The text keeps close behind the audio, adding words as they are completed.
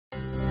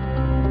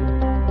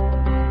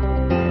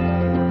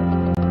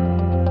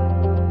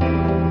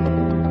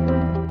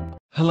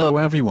Hello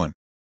everyone.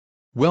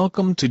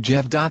 Welcome to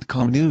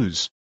Jeff.com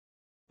News.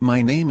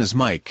 My name is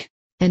Mike.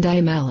 And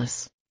I'm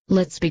Alice.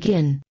 Let's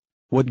begin.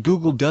 What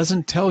Google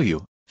doesn't tell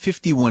you,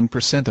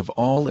 51% of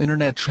all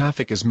internet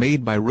traffic is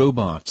made by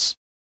robots.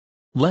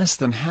 Less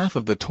than half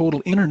of the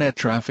total internet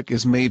traffic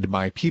is made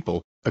by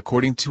people,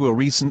 according to a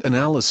recent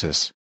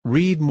analysis.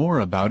 Read more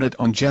about it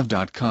on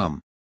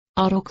Jeff.com.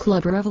 Auto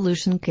Club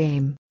Revolution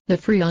Game, the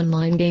free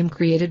online game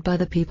created by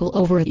the people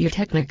over at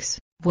Eutechnics,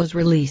 was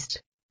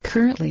released.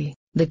 Currently,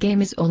 the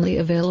game is only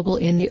available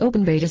in the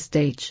open beta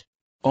stage.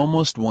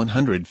 Almost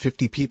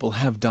 150 people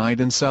have died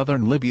in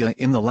southern Libya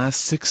in the last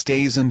 6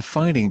 days in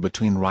fighting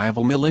between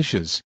rival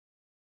militias.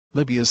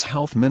 Libya's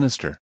health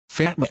minister,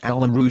 Fatma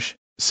Al-Amrouche,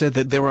 said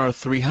that there are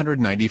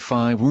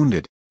 395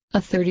 wounded. A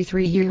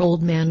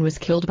 33-year-old man was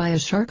killed by a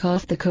shark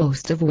off the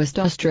coast of West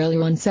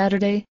Australia on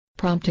Saturday,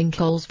 prompting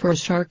calls for a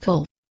shark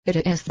cull. It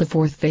is the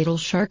fourth fatal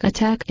shark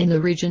attack in the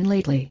region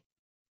lately.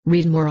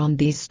 Read more on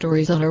these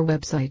stories on our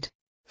website.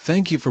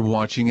 Thank you for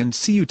watching and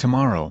see you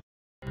tomorrow.